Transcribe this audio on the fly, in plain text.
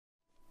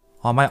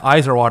Oh, my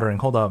eyes are watering.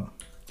 Hold up.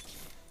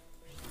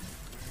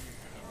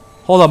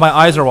 Hold up, my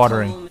eyes are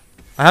watering.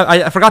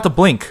 I forgot to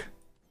blink.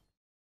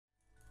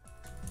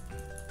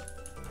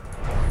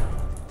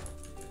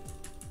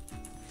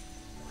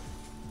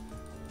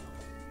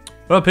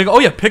 What up, Pickle? Oh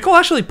yeah, Pickle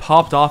actually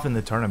popped off in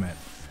the tournament.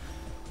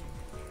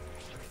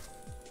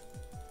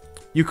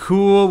 You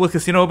cool with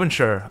Casino Open?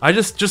 Sure. I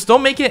just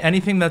don't make it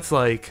anything that's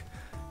like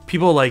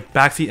people like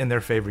backseat in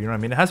their favor. You know what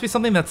I mean? It has to be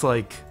something that's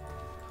like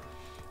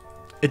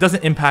it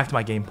doesn't impact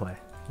my gameplay.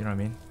 You know what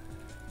I mean?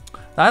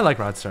 I like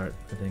Rod Start.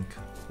 I think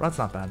Rod's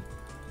not bad.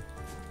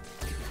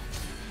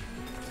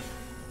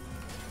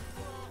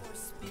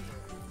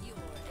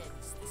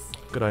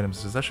 Good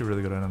items. There's actually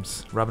really good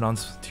items.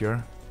 Rabadon's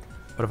tier.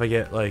 But if I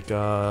get like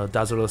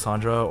Dazzler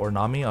Lissandra or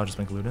Nami, I'll just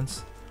make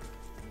Ludens.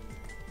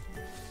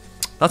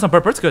 That's not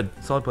Bert's good.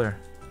 Solid player.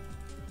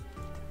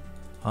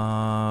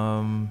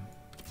 I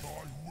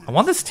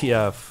want this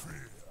TF.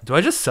 Do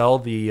I just sell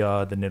the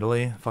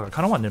Nidalee? Fuck, I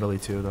kind of want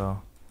Nidalee too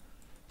though.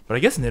 But I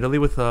guess Nidalee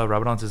with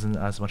Rabadons isn't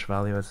as much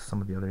value as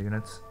some of the other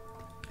units.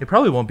 It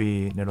probably won't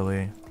be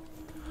Nidalee.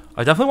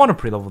 I definitely want to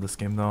pre-level this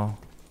game though.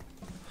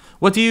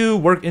 What do you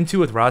work into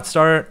with Rod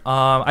Start?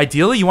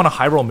 Ideally, you want a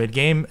high roll mid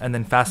game and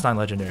then fast 9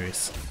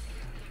 legendaries.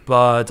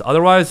 But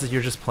otherwise,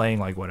 you're just playing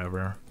like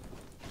whatever.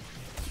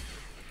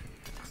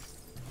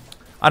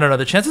 I don't know.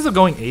 The chances of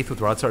going 8th with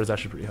Rod Start is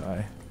actually pretty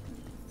high.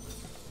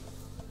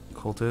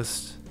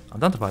 Cultist. I'm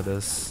down to buy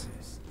this.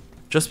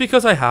 Just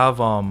because I have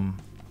the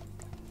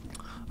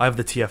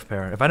TF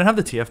pair. If I didn't have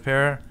the TF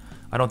pair,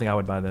 I don't think I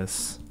would buy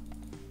this.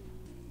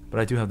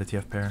 But I do have the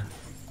TF pair.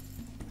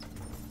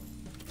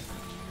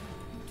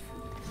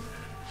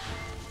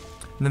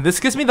 And then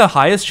this gives me the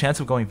highest chance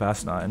of going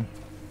fast 9.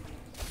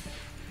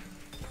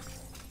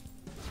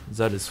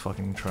 Zed is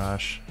fucking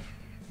trash.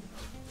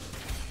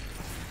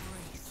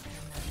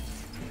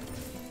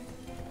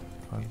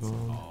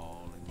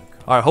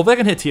 Alright, hopefully I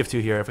can hit TF2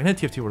 here. If I can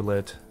hit TF2, we're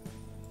lit.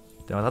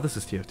 Damn, I thought this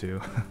was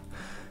TF2.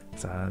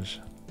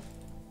 Saj.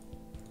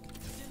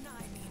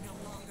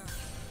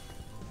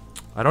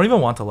 I don't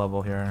even want to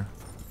level here.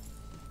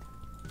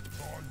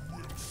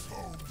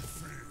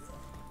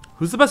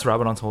 Who's the best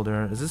Rabadon's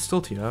holder? Is this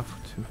still TF?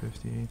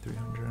 250,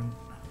 300.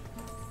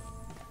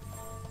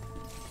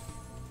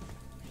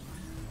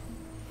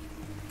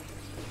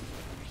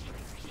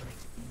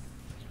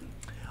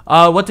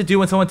 What to do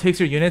when someone takes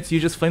your units? You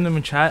just flame them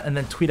in chat and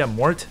then tweet at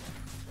Mort?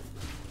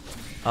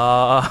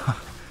 I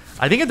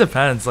think it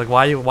depends. Like,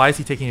 why is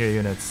he taking your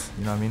units?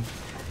 You know what I mean?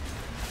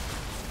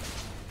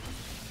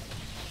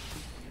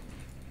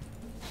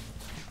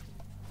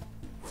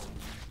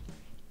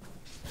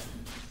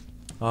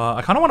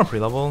 I kind of want to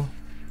pre-level,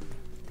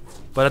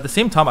 but at the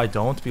same time I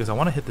don't because I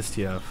want to hit this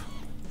TF.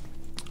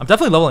 I'm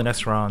definitely leveling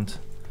next round,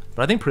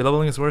 but I think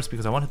pre-leveling is worse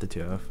because I want to hit the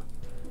TF.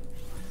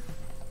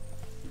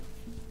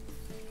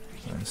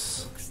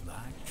 Nice.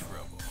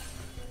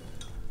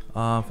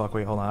 Fuck,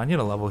 wait, hold on. I need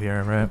a level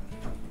here, right?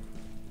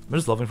 I'm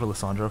just leveling for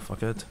Lissandra,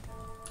 fuck it.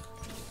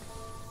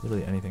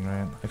 Literally anything,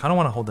 right? I kind of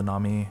want to hold the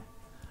Nami.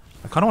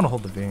 I kind of want to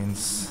hold the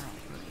Veins.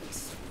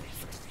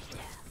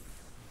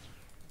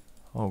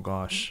 Oh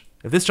gosh.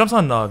 If this jumps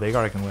on Veigar,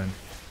 I can win.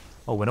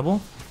 Oh, winnable?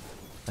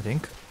 I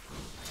think.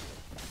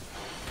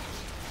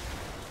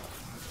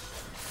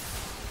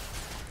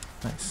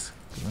 Nice.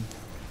 Good win.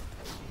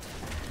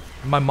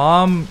 My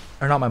mom,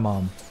 or not my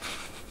mom.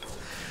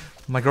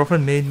 My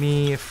girlfriend made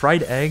me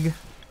fried egg.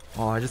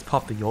 Oh, I just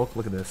popped the yolk.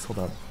 Look at this. Hold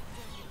up.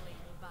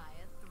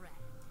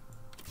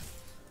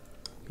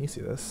 Can you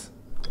see this?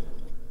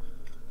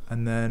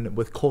 And then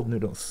with cold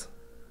noodles.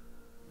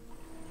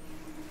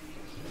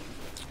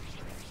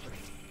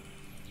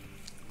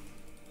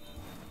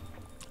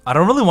 I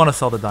don't really want to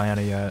sell the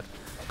Diana yet,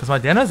 because my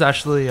Diana is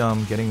actually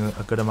getting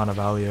a good amount of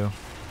value.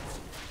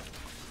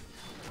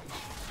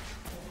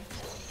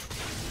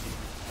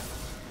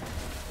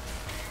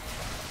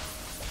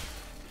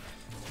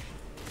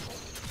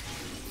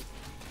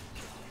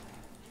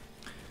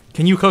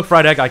 Can you cook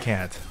fried egg? I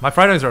can't. My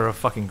fried eggs are a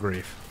fucking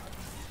grief.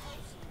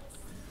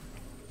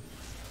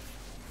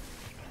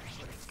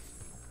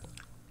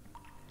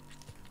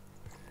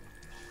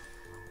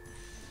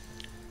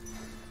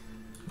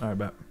 Alright,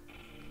 bet.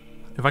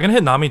 If I can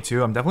hit Nami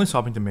too, I'm definitely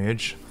swapping to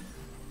Mage.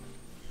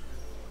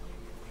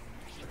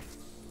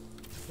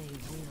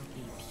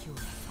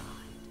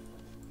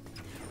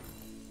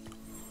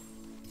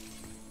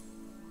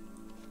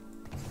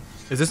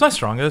 Is this my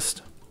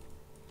strongest?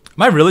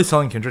 Am I really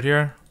selling Kindred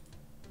here?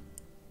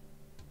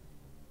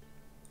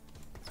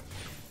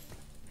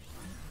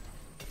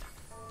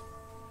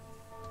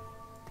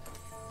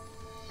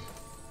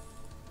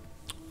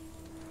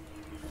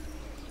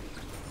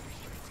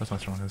 That's my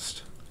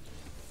strongest.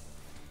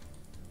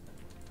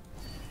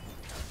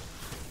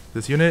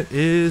 This unit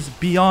is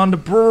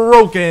beyond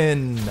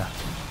broken.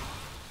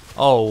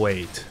 Oh,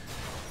 wait.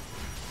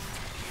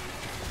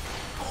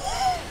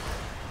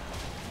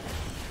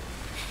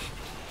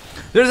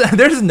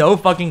 There's no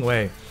fucking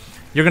way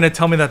you're gonna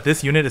tell me that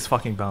this unit is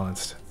fucking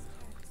balanced.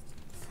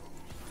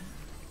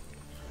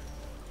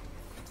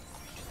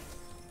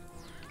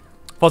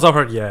 Falls off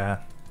her, yeah.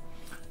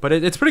 But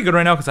it's pretty good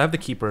right now because I have the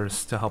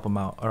keepers to help him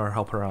out, or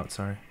help her out,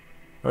 sorry.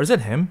 Or is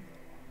it him?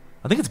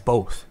 I think it's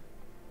both.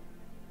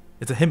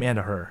 It's a him and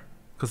a her.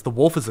 Because the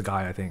wolf is a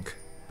guy, I think.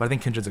 But I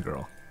think Kindred's a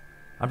girl.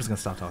 I'm just gonna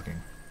stop talking.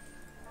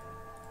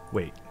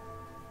 Wait.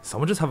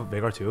 Someone just have a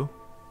Veigar too?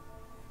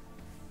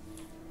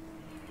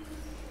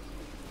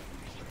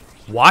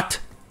 What?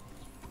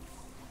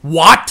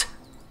 What?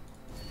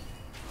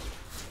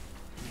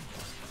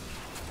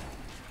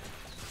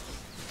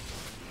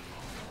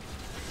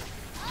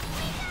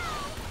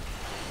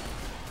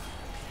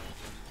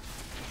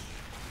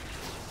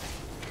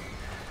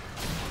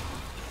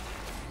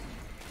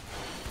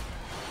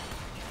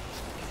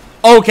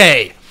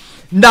 Okay.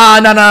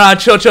 Nah,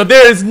 chill.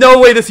 There is no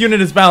way this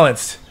unit is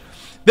balanced.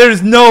 There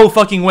is no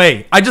fucking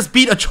way. I just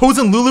beat a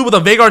Chosen Lulu with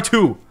a Veigar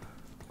 2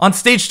 on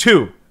stage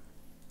 2.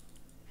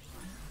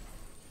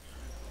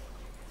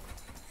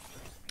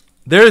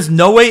 There is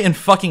no way in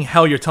fucking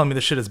hell you're telling me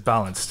this shit is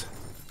balanced.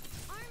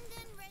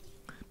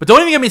 But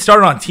don't even get me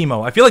started on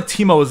Teemo. I feel like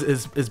Teemo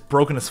is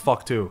broken as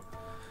fuck too.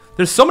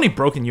 There's so many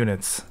broken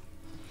units.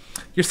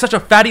 You're such a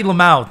fatty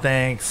Lamau,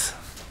 thanks.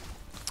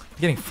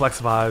 I'm getting flex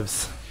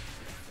vibes.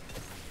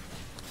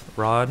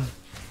 Rod.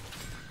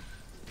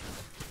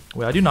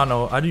 Wait, I do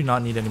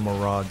not need any more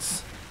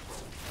rods.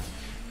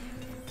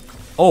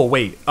 Oh,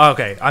 wait.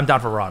 Okay, I'm down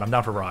for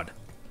rod.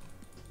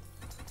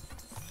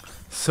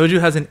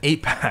 Soju has an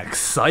 8-pack.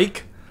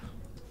 Psych.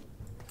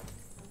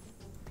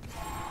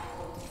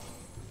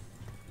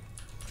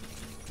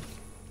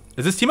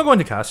 Is this Teemo going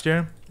to cast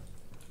here?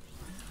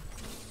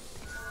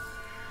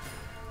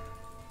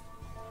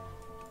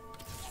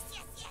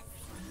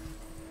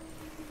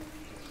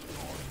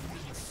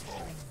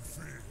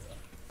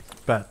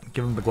 Bet.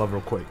 Give him the glove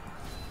real quick.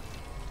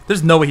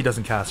 There's no way he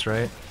doesn't cast,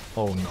 right?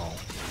 Oh no.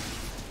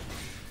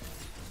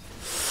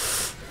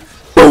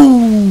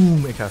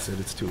 Boom! It casted.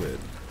 It's too late.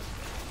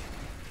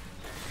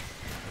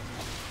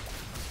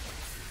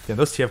 Yeah,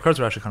 those TF cards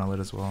are actually kind of lit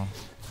as well.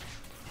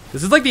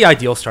 This is like the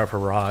ideal start for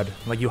Rod.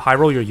 Like you high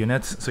roll your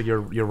units, so your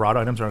Rod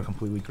items are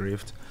completely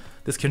griefed.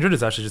 This Kindred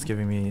is actually just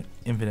giving me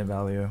infinite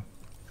value.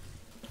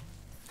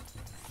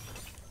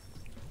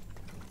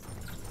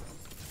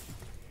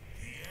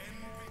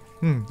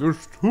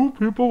 There's 2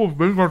 people with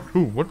Veigar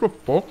 2. What the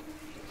fuck?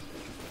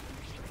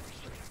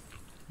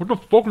 What the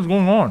fuck is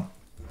going on?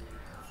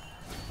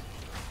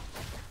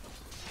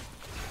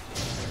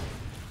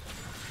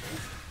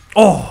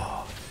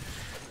 Oh!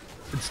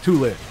 It's too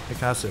lit. I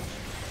cast it.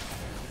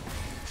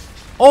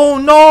 Oh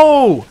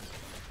no!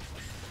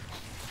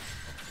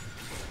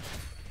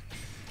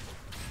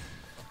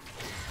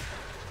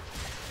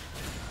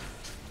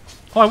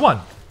 Oh, I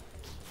won.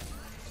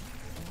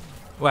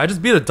 Wait, I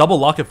just beat a double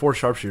locket 4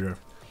 sharpshooter.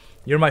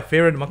 You're my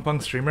favorite mukbang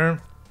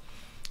streamer.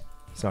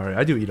 Sorry,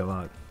 I do eat a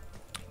lot.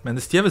 Man,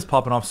 this TF is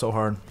popping off so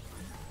hard.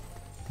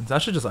 It's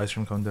actually just ice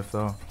cream cone diff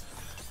though.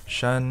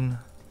 Shen.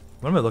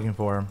 What am I looking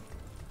for?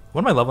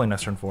 What am I leveling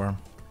next turn for?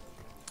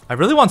 I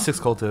really want 6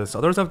 cultists,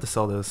 otherwise I have to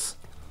sell this.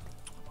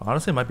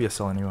 Honestly, it might be a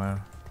sell anyway.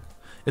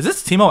 Is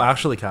this Teemo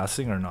actually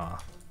casting or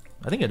not?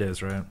 I think it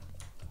is, right?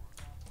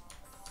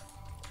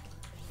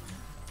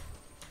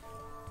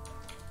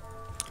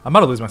 I'm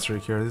about to lose my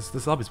streak here.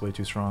 This lobby's way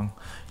too strong.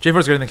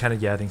 J4's greater than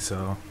Kennedy. Yeah, I think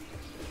so.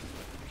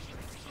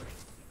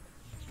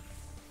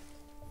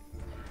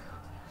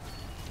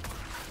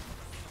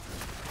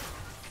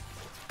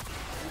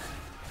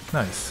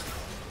 Nice.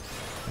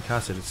 I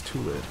cast it. It's too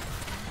lit.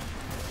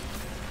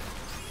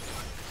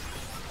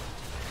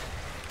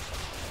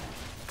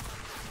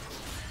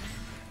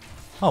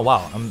 Oh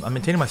wow, I'm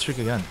maintaining my streak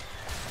again.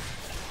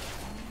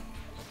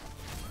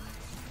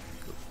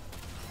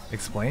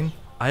 Explain?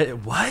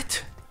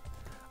 What?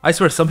 I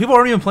swear, some people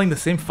aren't even playing the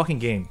same fucking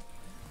game.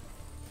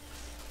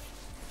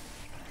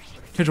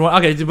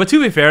 Okay, but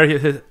to be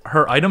fair,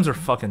 her items are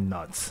fucking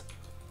nuts.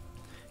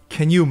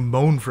 Can you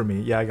moan for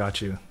me? Yeah, I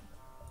got you.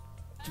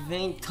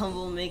 Vein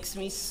tumble makes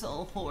me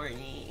so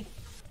horny.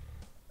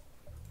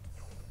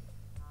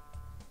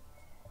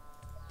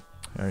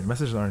 Alright,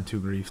 messages aren't too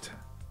griefed.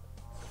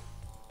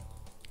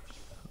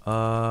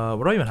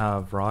 What do I even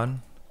have? Rod?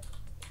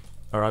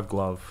 Or I have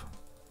glove.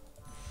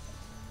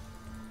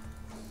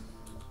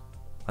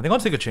 I think I'll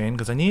take a chain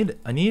because I need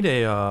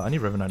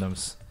ribbon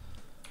items.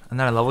 And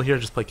then I level here,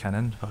 just play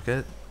cannon. Fuck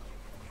it.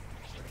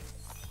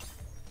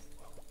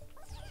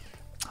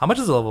 How much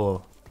is the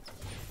level?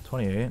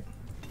 28.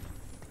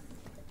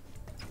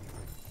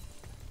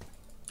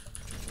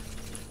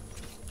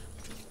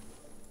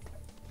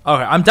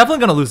 Okay, I'm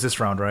definitely gonna lose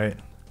this round, right?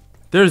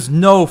 There's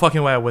no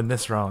fucking way I win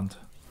this round.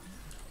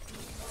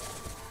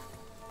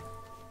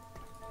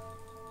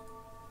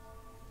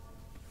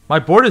 My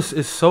board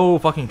is so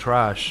fucking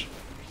trash.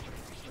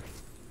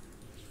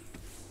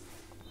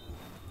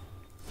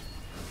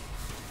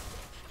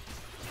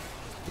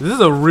 This is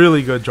a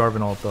really good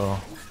Jarvan ult though.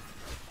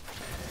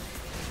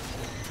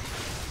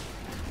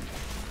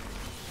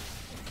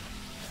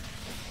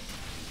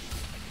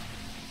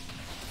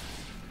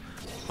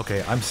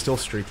 Okay, I'm still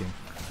streaking.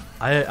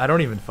 I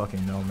don't even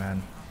fucking know,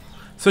 man.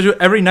 So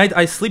every night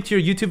I sleep to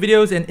your YouTube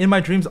videos, and in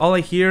my dreams all I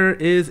hear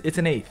is it's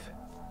an 8th.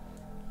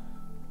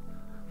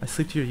 I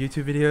sleep to your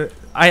YouTube video.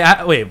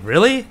 I wait,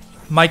 really?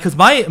 Cause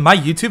my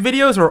YouTube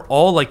videos are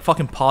all like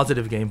fucking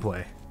positive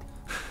gameplay.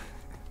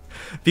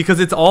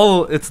 Because it's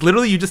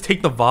literally you just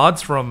take the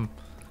VODs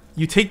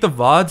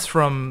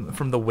from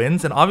from the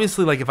wins, and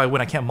obviously like if I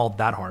win I can't maul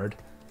that hard.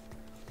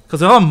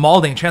 Cause if I'm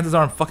mauling, chances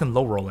are I'm fucking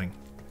low rolling.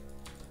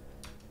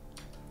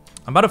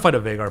 I'm about to fight a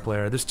Veigar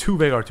player. There's 2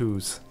 Veigar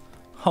 2s.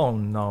 Oh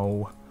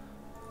no.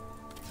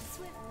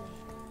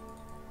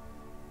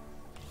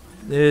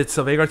 It's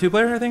a Veigar 2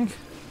 player, I think.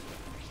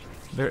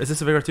 Is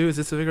this a Veigar 2? Is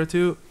this a Veigar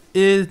 2?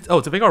 Oh,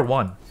 it's a Veigar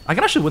 1. I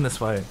can actually win this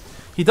fight.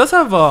 He does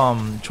have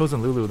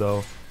Chosen Lulu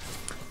though.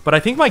 But I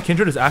think my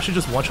Kindred is actually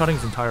just one-shotting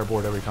his entire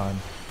board every time.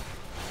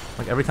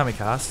 Like every time he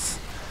casts.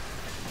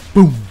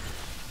 Boom.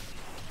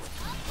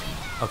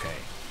 Okay.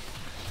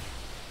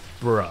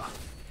 Bruh.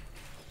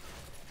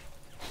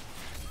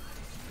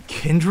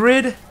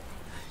 Kindred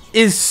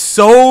is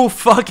so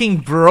fucking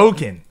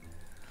broken.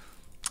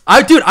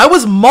 Dude, I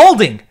was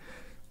mauling.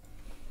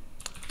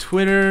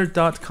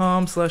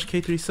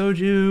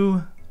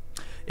 Twitter.com/K3Soju.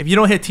 If you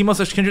don't hit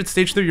Teemo/Kindred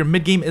stage 3, your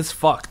mid game is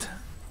fucked.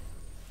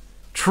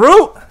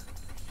 True.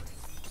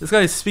 This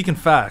guy is speaking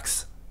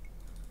facts.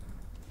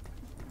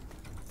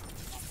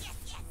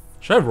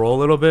 Should I roll a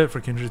little bit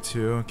for Kindred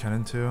 2,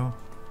 Cannon 2?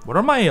 What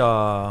are my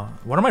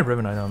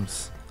ribbon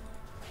items?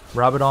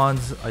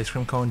 Rabadon's Ice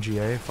Cream Cone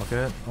GA. Fuck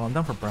it. Oh, I'm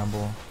down for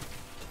Bramble.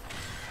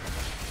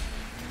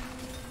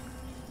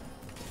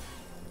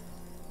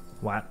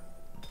 What?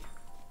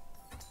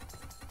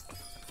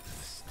 The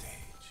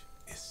stage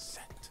is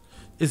set.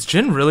 Is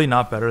Jhin really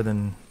not better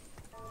than...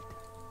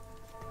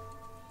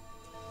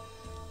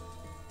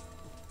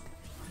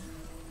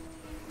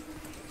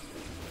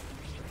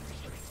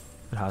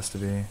 It has to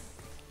be.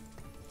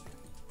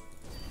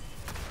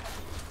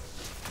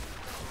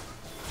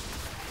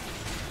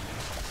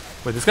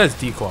 Wait, this guy's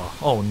Declaw.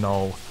 Oh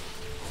no.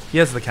 He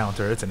has the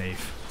counter. It's an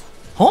 8th.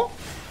 Huh?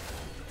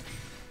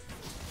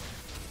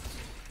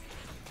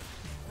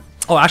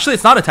 Oh, actually,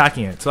 it's not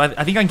attacking it. So I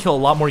think I can kill a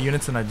lot more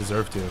units than I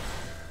deserve to.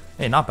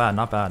 Hey, not bad,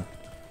 not bad.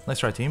 Nice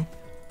try, team.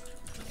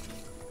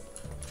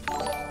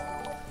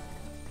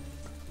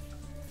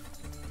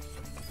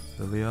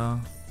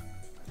 Lilia.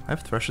 I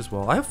have Thresh as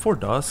well. I have 4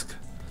 Dusk.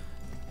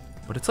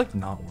 But it's like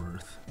not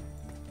worth.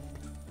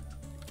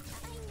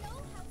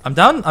 I'm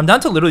down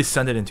to literally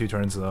send it in 2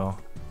 turns though.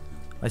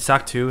 I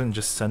sack 2 and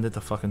just send it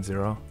to fucking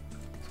 0.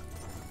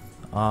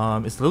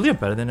 Is Lilia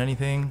better than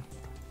anything?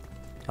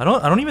 I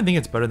don't even think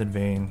it's better than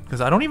Vayne, because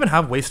I don't even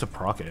have ways to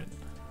proc it.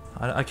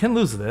 I can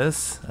lose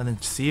this and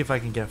then see if I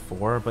can get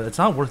 4, but it's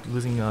not worth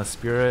losing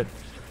Spirit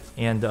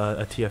and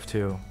a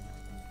TF2.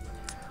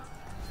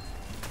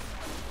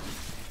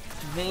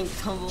 Vayne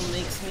tumble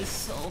makes me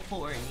so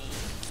horny.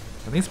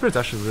 I think Spirit's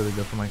actually really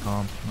good for my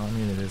comp. No, I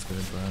mean it is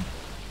good, but...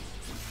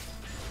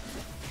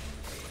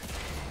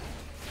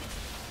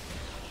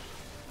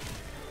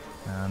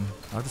 Man,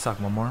 I have to sack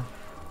 1 more.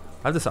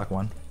 I have to sack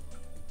 1.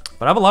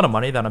 But I have a lot of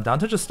money that I'm down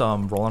to just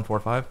roll on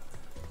 4-5.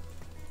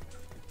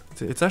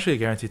 It's actually a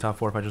guaranteed top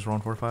 4 if I just roll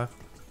on 4-5.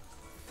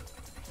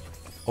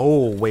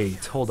 Oh,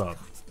 wait. Hold up.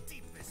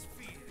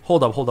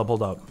 Hold up, hold up,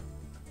 hold up.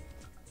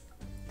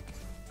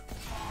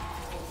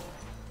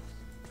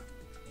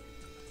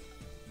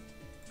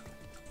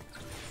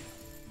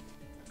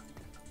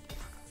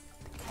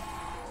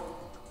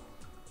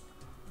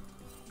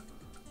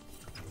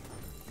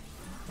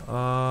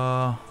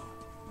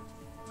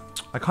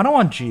 I kind of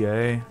want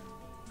GA.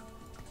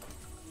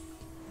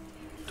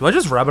 Do I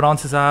just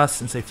Rabadon's his ass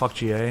and say fuck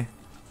GA?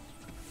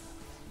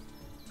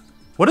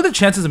 What are the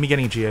chances of me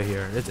getting GA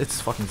here?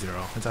 It's fucking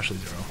 0. It's actually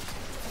 0.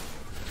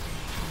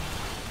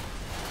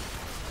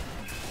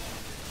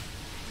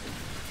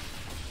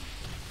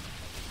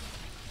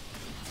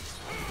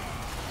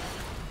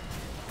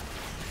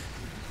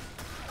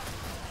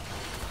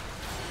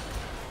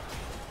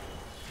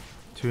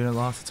 Two-unit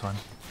loss, it's fine.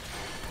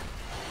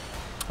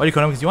 Why do you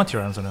cone him? Because you want tier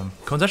items on him.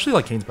 Cone's actually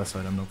like Kane's best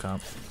item, no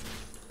cap.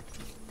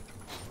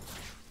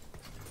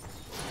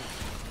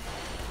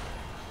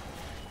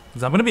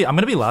 Because I'm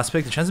gonna be last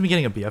pick. The chance of me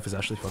getting a BF is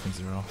actually fucking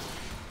 0.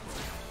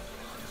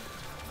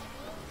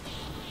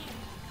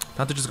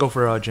 Time to just go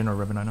for Jhin or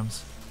ribbon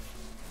items.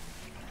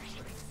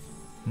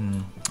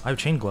 I have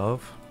Chain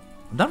Glove.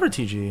 I'm down for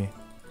TG.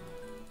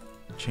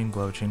 Chain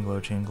Glove, Chain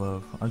Glove, Chain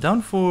Glove. I'm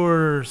down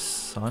for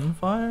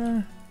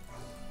Sunfire.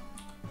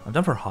 I'm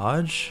down for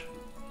Hodge.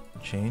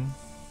 Chain.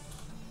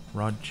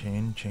 Rod,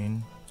 Chain,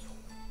 Chain.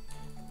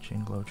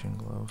 Chain Glove, Chain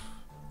Glove.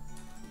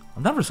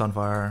 I'm down for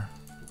Sunfire.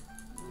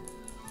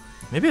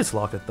 Maybe it's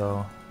Locket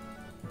though.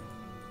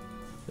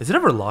 Is it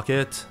ever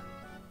Locket?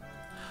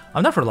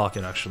 I'm down for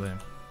Locket actually.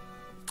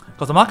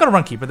 Because I'm not going to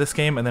run Keeper this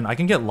game, and then I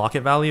can get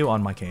Locket value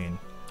on my Kayn.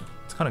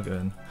 It's kind of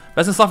good.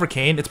 Best in slot for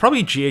Kayn, it's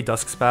probably GA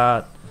Dusk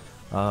Spat.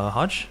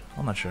 Hodge?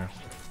 I'm not sure.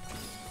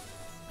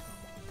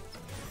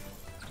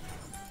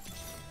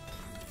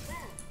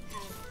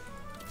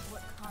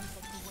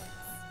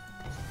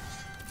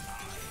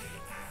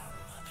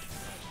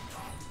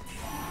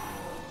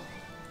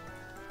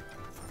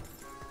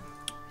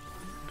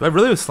 Do I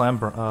really slam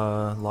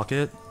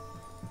Locket?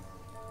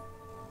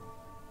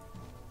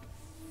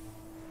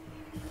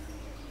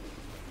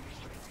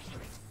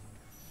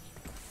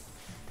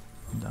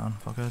 I'm down,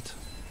 fuck it.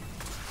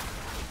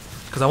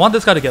 Because I want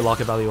this guy to get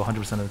Locket value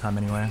 100% of the time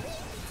anyway.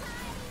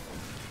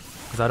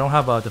 Because I don't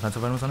have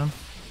defensive items on him.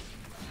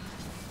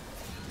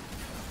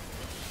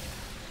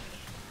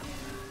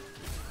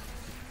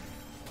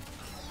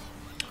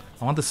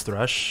 I want this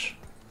Thresh.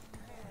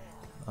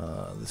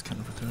 This kind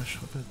of a Thresh,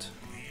 fuck it.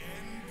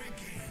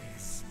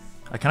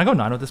 Can I go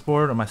 9 with this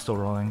board, or am I still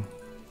rolling?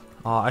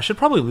 I should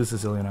probably lose the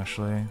Zillion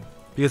actually.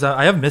 Because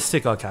I have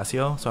Mystic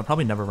Cassio, so I'm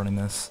probably never running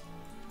this.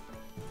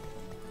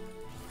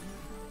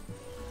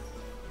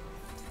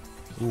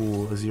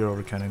 Ooh, a 0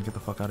 over cannon. Get the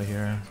fuck out of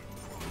here.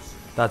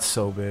 That's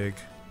so big.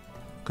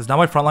 Because now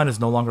my front line is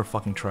no longer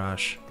fucking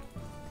trash.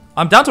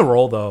 I'm down to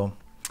roll though.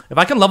 If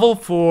I can level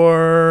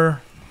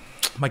for...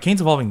 My Kayn's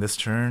evolving this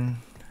turn.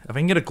 If I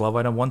can get a glove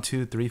item, 1,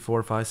 2, 3,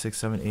 4, 5, 6,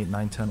 7, 8,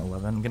 9, 10,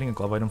 11. I'm getting a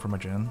glove item for my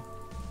Jhin.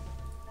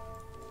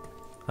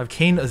 I have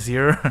Kayn,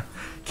 Azir,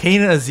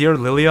 Kayn, Azir,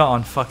 Lilia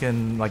on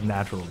fucking like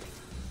natural.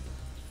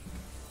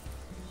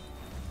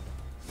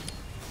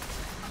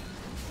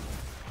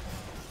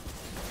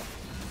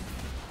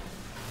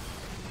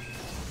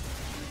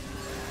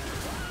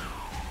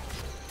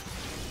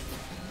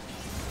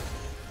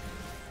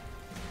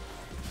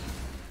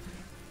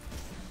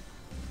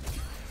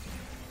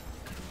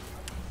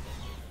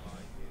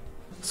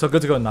 So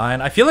good to go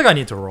 9. I feel like I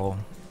need to roll.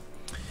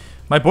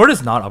 My board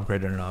is not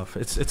upgraded enough.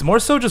 It's more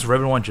so just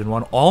Riven 1, Jhin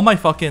 1. All my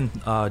fucking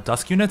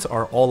Dusk units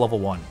are all level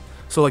 1.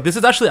 So like this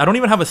is actually, I don't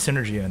even have a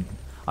synergy in.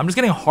 I'm just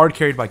getting hard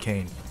carried by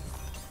Kayn.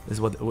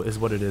 Is what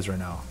it is right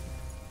now.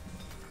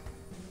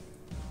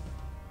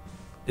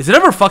 Is it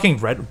ever fucking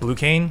blue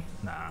Kayn?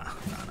 Nah.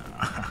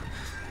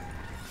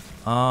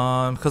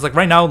 Because like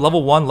right now,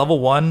 level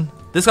 1.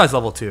 This guy's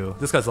level 2.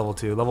 This guy's level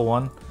 2. Level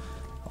 1.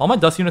 All my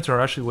Dusk units are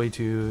actually way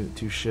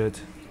too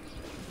shit.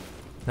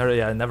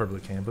 Never blue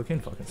Kayn. Blue Kayn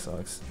fucking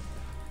sucks.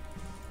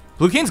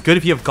 Blue Kayn's good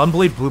if you have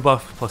Gunblade, blue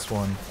buff,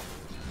 +1.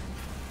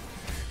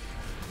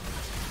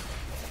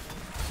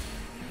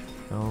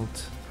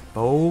 Belt.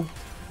 Bow.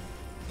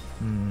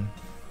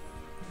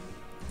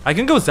 I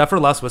can go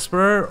Zephyr, Last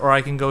Whisperer, or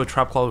I can go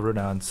Trap Claw,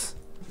 Renounce.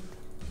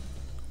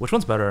 Which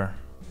one's better?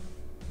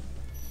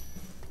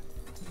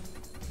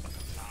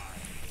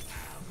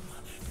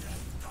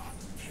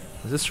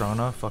 Is this strong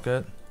enough? Fuck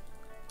it.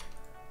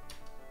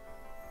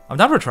 I'm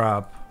down for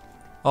Trap.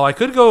 Oh, I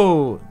could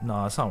go...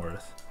 No, it's not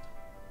worth.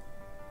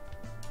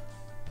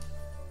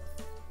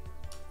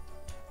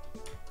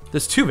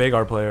 There's 2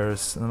 Veigar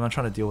players, and I'm not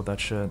trying to deal with that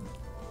shit.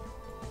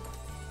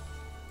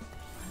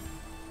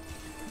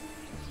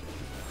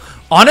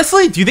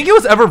 Honestly, do you think it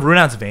was ever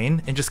Runeout's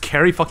Vayne and just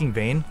carry fucking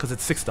Vayne because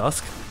it's 6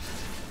 Dusk?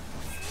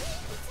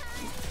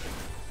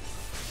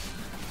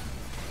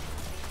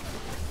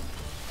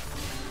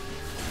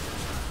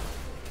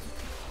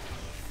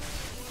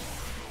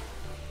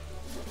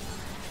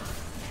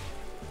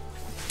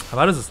 How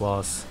bad is this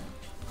loss?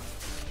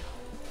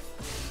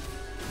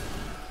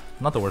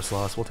 Not the worst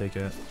loss, we'll take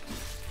it.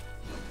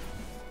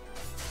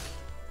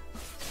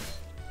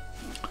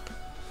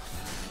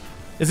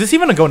 Is this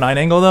even a go 9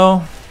 angle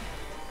though?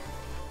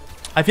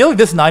 I feel like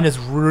this 9 is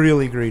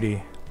really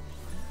greedy.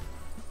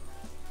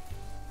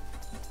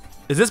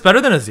 Is this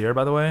better than Azir,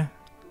 by the way?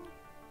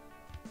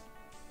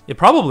 It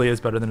probably is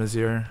better than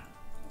Azir.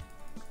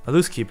 I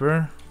lose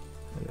Keeper.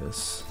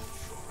 Yes.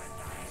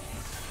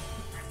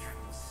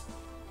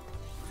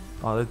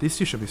 Oh, these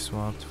two should be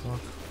swapped.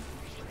 Fuck.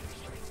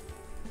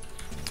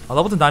 I'll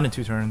level to 9 in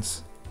 2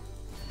 turns.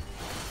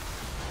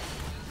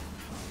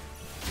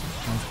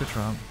 Nice, good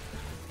trap.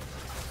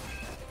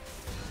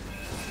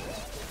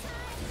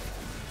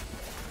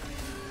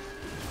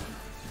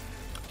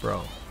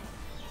 Bro.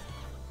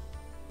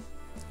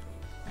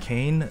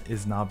 Kayn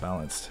is not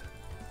balanced.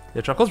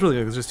 Yeah, Truckle's really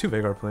good because there's 2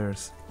 Veigar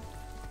players.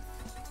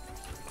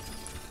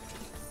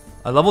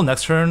 I level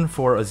next turn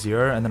for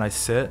Azir, and then I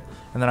sit,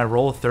 and then I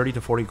roll 30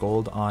 to 40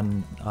 gold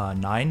on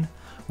 9,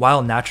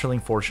 while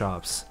naturaling 4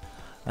 shops.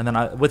 And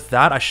then with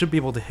that, I should be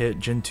able to hit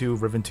Jhin 2,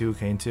 Riven 2,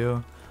 Kayn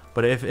 2.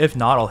 But if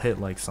not, I'll hit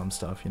like some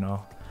stuff, you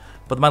know.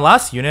 But my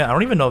last unit, I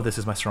don't even know if this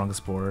is my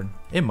strongest board.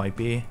 It might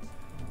be.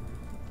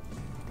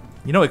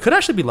 You know, it could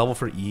actually be level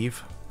for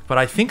Eve, but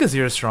I think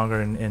Azir is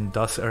stronger in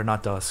Dusk, or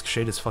not Dusk.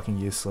 Shade is fucking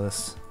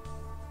useless.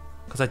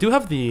 Because I do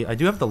have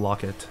the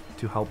Locket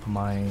to help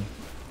my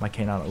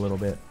Kayn out a little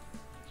bit.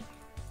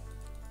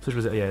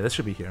 Yeah, this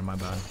should be here. My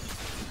bad.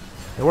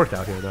 It worked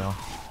out here though.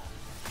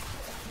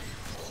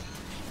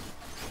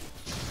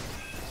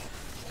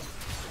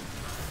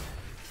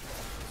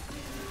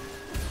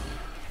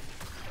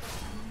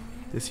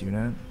 This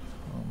unit.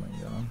 Oh my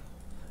god.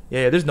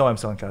 Yeah, there's no I'm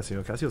selling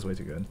Cassio. Cassio's way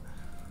too good.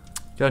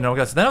 Yeah, no,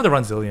 guys. Then I have to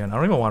run Zillion. I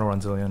don't even want to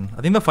run Zillion.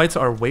 I think the fights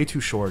are way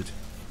too short.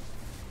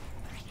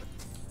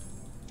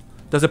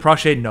 Does it proc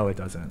shade? No, it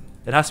doesn't.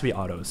 It has to be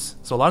autos.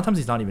 So a lot of times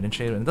he's not even in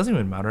shade, and it doesn't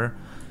even matter.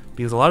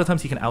 Because a lot of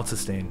times he can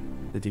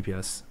out-sustain the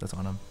DPS that's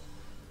on him.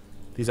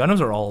 These items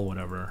are all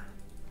whatever.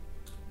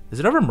 Is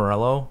it ever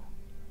Morello?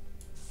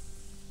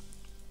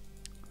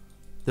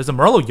 There's a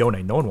Merlo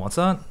Yone. No one wants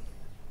that?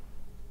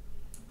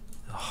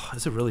 Oh,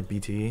 is it really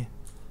BT?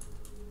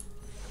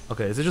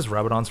 Okay, is it just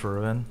Rabadons for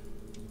Ruin?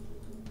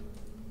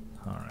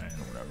 Alright,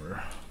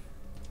 whatever.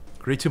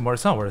 Greed 2 more.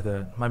 It's not worth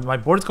it. My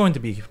board's going to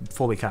be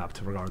fully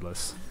capped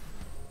regardless.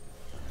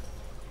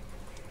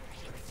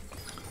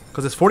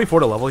 Because it's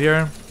 44 to level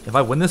here. If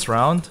I win this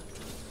round,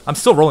 I'm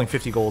still rolling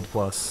 50 gold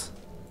plus.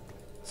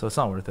 So it's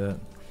not worth it.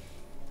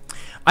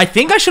 I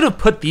think I should have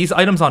put these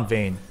items on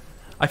Vayne.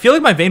 I feel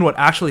like my Vayne would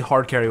actually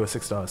hard carry with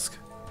 6 Dusk.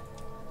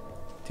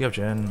 Do you have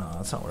Jin? No,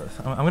 it's not worth.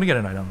 I'm gonna get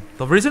an item.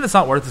 The reason it's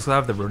not worth is because I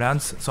have the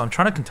Runans, so I'm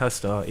trying to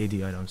contest AD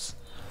items.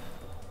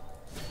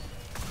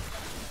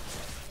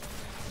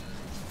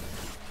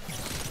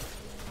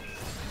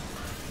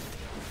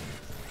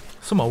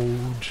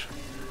 Smoj.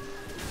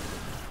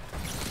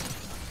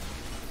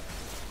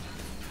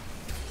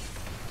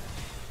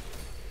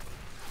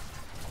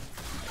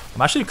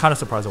 I'm actually kind of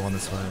surprised I won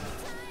this fight.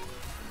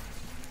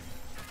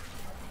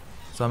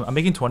 So I'm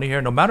making 20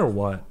 here, no matter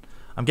what.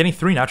 I'm getting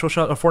 4 natural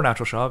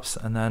shops,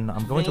 and then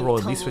I'm going to roll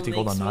at least 50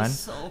 gold on 9.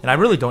 And I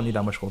really don't need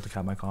that much gold to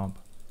cap my comp.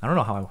 I don't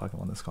know how I fucking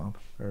won this comp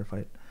or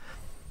fight.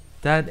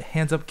 Dad,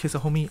 hands up, kiss a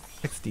homie,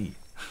 XD.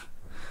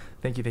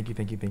 Thank you, thank you,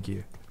 thank you, thank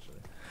you.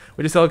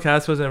 Would you sell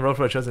Caspos and roll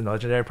for a chosen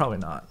legendary? Probably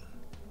not.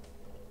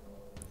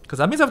 Because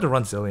that means I have to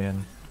run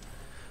Zillion.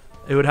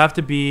 It would have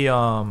to be,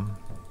 unless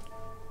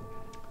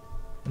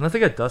I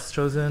get Dust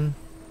chosen.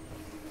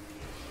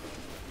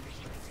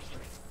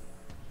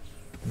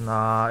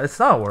 Nah, it's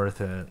not worth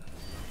it.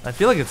 I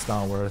feel like it's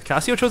not worth.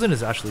 Cassio chosen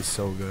is actually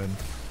so good.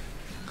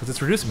 Because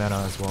it's reduced mana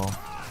as well.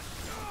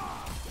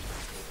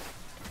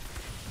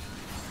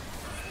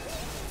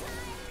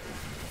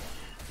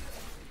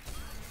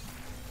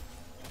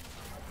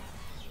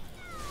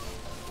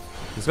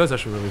 This guy's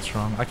actually really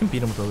strong. I can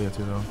beat him with Lilia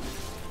too though.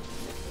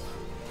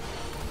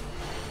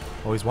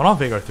 Oh, he's one off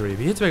Vagar 3. If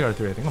he hits Vagar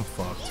 3, I think I'm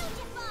fucked.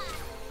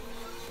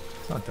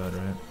 It's not dead,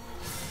 right?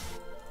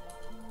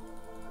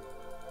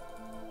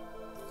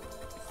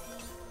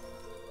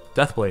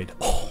 Deathblade.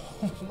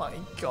 Oh my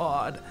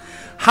god.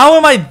 How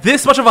am I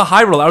this much of a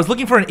high roll? I was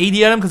looking for an AD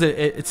item because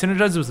it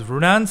synergizes with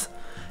Runans,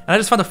 and I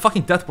just found a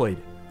fucking Deathblade.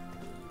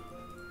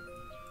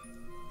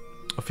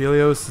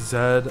 Aphelios,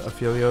 Zed,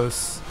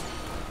 Aphelios,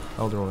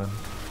 Elderwin.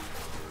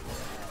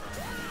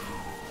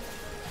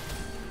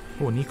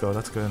 Oh, Nico,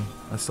 that's good.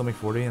 I still make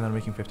 40 and then I'm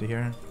making 50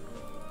 here.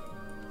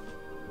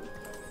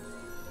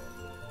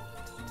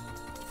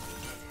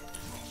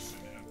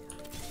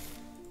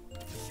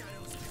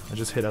 I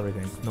just hit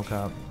everything, no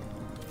cap.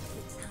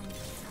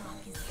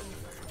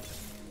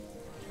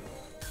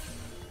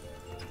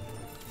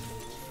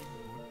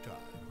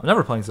 I'm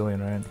never playing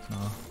Zillion, right? No.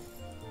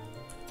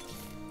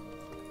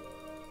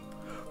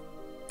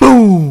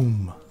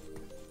 Boom!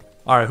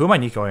 Alright, who am I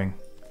Nicoing?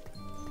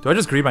 Do I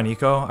just greed my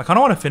Nico? I kind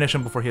of want to finish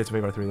him before he hits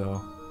Vagar 3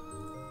 though.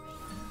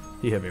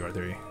 He hit Vagar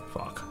 3.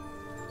 Fuck.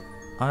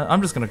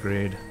 I'm just gonna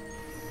greed.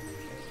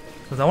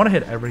 Because I want to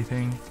hit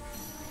everything.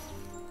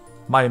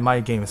 My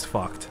game is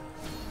fucked.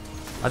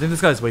 I think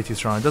this guy's way too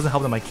strong. It doesn't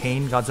help that my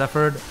Kayn got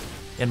Zephyred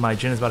and my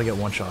Jhin is about to get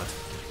one shot.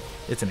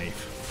 It's an 8.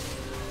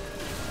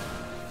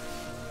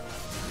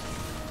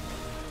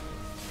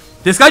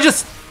 This guy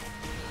just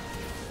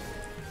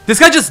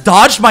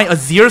dodged my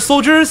Azir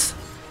soldiers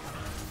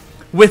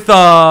with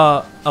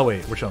oh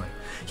wait, we're chilling.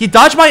 He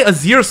dodged my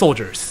Azir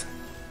soldiers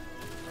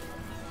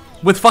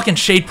with fucking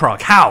Shade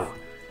proc. How?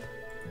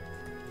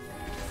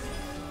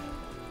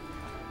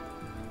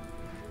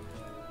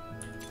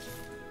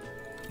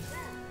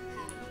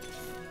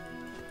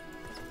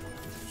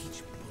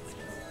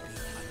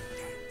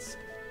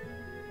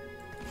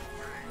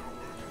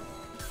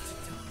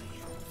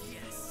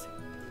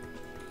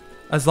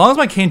 As long as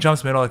my Kayn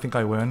jumps middle, I think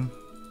I win.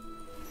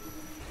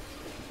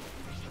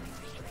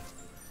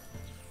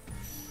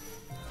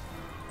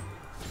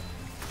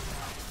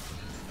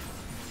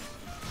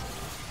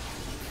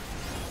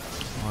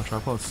 Oh,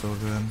 tripod's so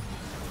good.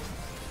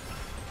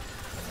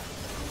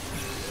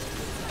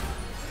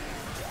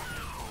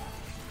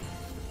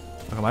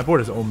 Okay, my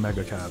board is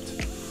omega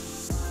capped.